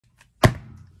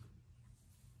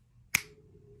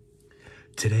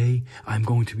Today, I'm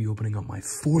going to be opening up my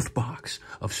 4th box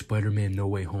of Spider-Man No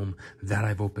Way Home that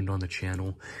I've opened on the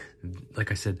channel.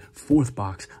 Like I said, 4th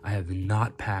box. I have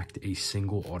not packed a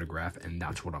single autograph, and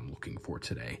that's what I'm looking for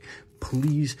today.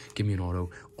 Please give me an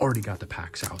auto. Already got the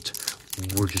packs out.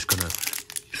 We're just gonna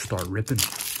start ripping.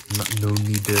 No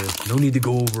need to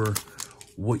go over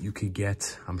what you could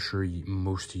get. I'm sure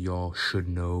most of y'all should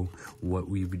know what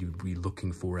we would be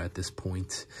looking for at this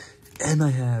point. And I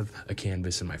have a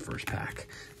canvas in my first pack.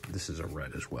 This is a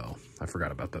red as well. I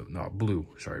forgot about blue.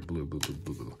 Sorry, blue.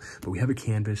 But we have a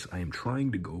canvas. I am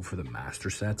trying to go for the master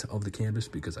set of the canvas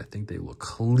because I think they look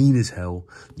clean as hell.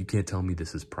 You can't tell me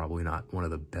this is probably not one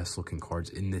of the best looking cards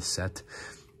in this set.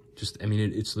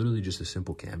 It's literally just a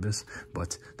simple canvas,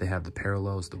 but they have the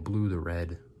parallels, the blue, the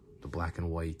red, the black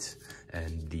and white,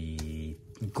 and the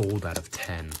gold out of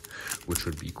 10, which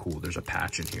would be cool. There's a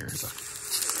patch in here. There's a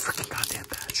freaking goddamn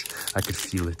patch. I could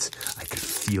feel it. I could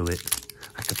feel it.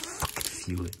 I could fucking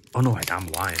feel it. Oh no, I'm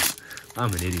lying.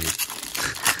 I'm an idiot.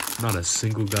 Not a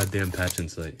single goddamn patch in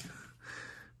sight.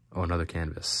 Oh, another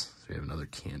canvas. So we have another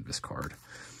canvas card.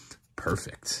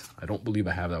 Perfect. I don't believe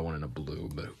I have that one in a blue,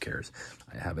 but who cares?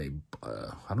 I have a,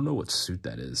 I don't know what suit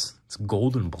that is. It's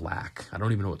gold and black. I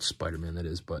don't even know what Spider-Man that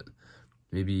is, but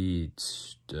maybe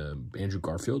it's Andrew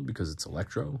Garfield because it's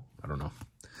Electro. I don't know.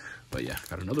 But yeah,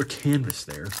 got another canvas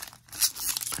there.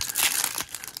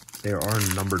 There are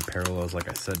numbered parallels, like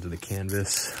I said, to the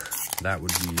canvas. That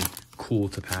would be cool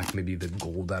to pack. Maybe the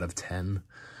gold out of 10.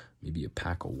 Maybe a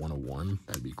pack of 101.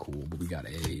 That'd be cool. But we got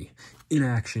a in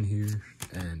action here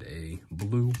and a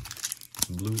blue.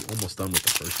 Almost done with the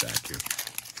first pack here.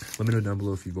 Let me know down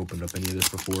below if you've opened up any of this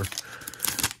before.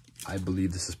 I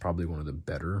believe this is probably one of the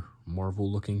better Marvel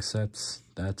looking sets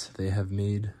that they have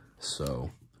made.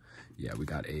 So yeah, we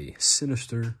got a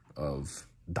Sinister of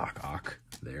Doc Ock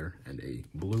there and a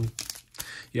blue.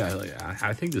 Yeah,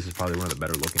 I think this is probably one of the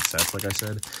better looking sets. Like I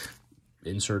said,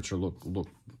 inserts are look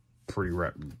pretty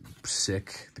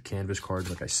sick. The canvas cards,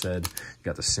 like I said, you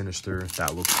got the Sinister,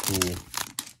 that looks cool.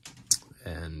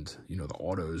 And you know, the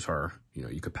autos are, you know,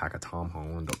 you could pack a Tom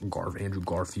Holland, Andrew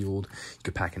Garfield, you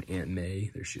could pack an Aunt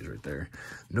May, there she is right there.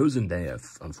 No Zendaya,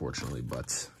 unfortunately,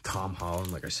 but Tom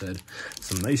Holland, like I said.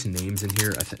 Some nice names in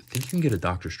here. I think you can get a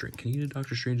Doctor Strange. Can you get a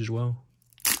Doctor Strange as well?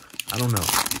 I don't know.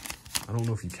 I don't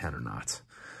know if you can or not.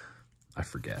 I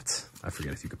forget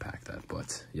if you could pack that,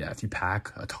 but yeah, if you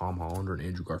pack a Tom Holland or an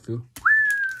Andrew Garfield,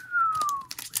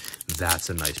 that's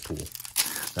a nice pool.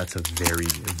 That's a very,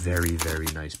 very, very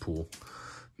nice pool.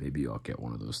 Maybe I'll get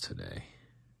one of those today.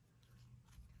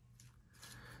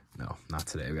 No, not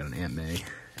today. We got an Aunt May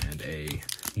and a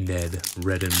Ned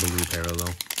red and blue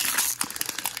parallel.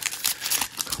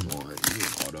 Come on, give me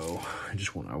an auto.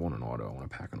 I want an auto. I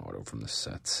want to pack an auto from the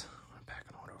set.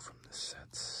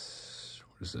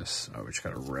 What is this? Oh, we just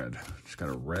got a red. Just got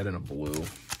a red and a blue.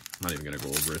 I'm not even gonna go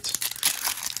over it.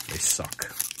 They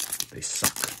suck. They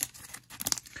suck.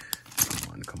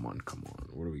 Come on.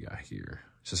 What do we got here?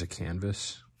 Is this a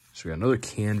canvas? So we got another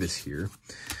canvas here.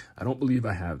 I don't believe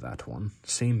I have that one.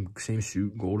 Same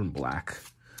suit, gold and black.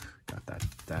 Got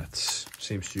that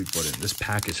same suit, but this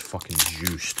pack is fucking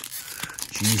juiced.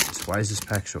 Jesus, why is this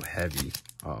pack so heavy?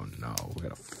 Oh no, we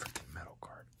got a freaking metal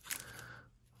card.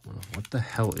 What the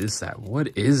hell is that?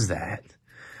 What is that?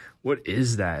 What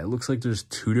is that? It looks like there's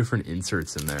 2 different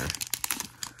inserts in there.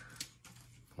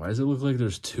 Why does it look like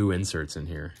there's 2 inserts in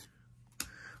here?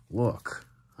 Look,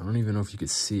 I don't even know if you could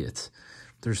see it.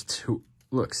 There's 2.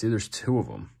 Look, see, there's 2 of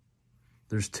them.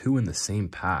 There's 2 in the same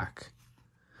pack.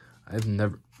 I've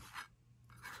never...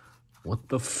 What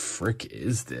the frick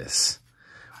is this?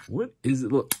 What is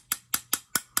it? Look.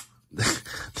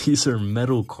 These are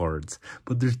metal cards,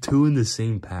 but there's 2 in the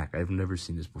same pack. I've never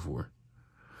seen this before.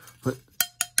 What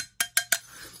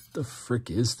the frick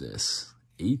is this?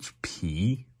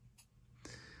 HP?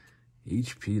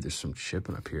 HP, there's some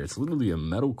chipping up here. It's literally a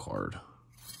metal card.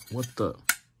 What the?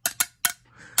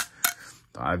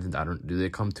 I don't, do they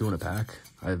come 2 in a pack?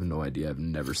 I have no idea. I've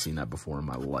never seen that before in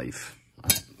my life.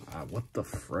 What the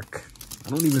frick? I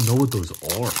don't even know what those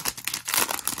are.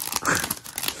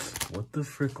 What the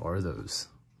frick are those?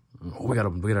 Oh, we got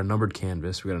a numbered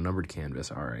canvas.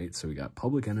 All right, so we got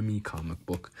Public Enemy comic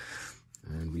book.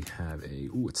 And we have a,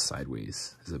 ooh, it's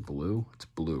sideways. Is it blue? It's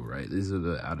blue, right? These are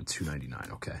the out of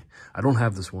 299. Okay. I don't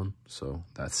have this one, so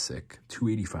that's sick.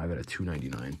 285 out of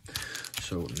 299.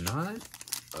 So not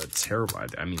a terrible,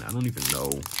 I mean, I don't even know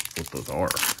what those are.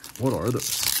 What are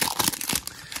those?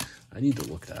 I need to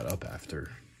look that up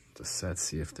after the set,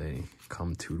 see if they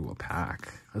come 2 to a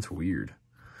pack. That's weird.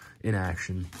 In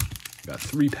action. Got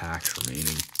 3 packs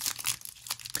remaining.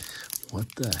 What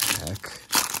the heck?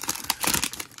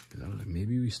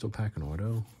 Maybe we still pack an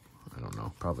auto. I don't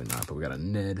know. Probably not. But we got a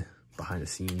Ned behind the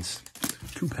scenes.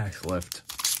 2 packs left.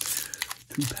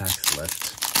 2 packs left.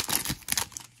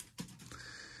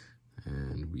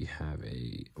 And we have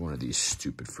one of these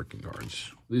stupid freaking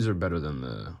cards. These are better than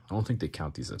I don't think they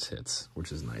count these as hits,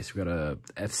 which is nice. We got a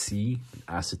FC, an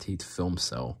acetate film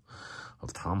cell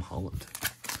of Tom Holland.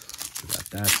 We got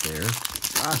that there.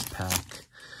 Last pack.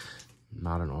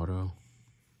 Not an auto.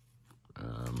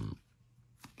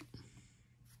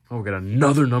 Oh, we got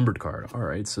another numbered card. All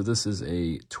right, so this is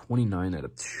a 29 out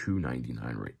of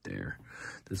 299 right there.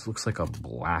 This looks like a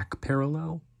black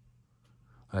parallel.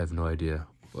 I have no idea,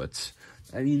 but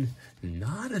I mean,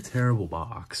 not a terrible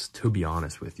box, to be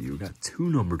honest with you. We got 2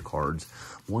 numbered cards,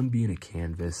 one being a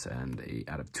canvas and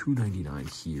out of 299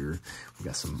 here. We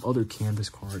got some other canvas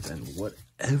cards and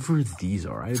whatever these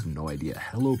are. I have no idea.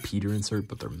 Hello Peter insert,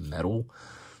 but they're metal.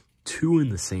 2 in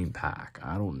the same pack.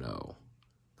 I don't know.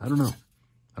 I don't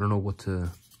know what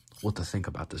to think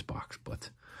about this box, but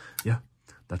yeah,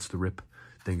 that's the rip.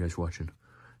 Thank you guys for watching.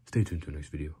 Stay tuned to the next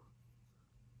video.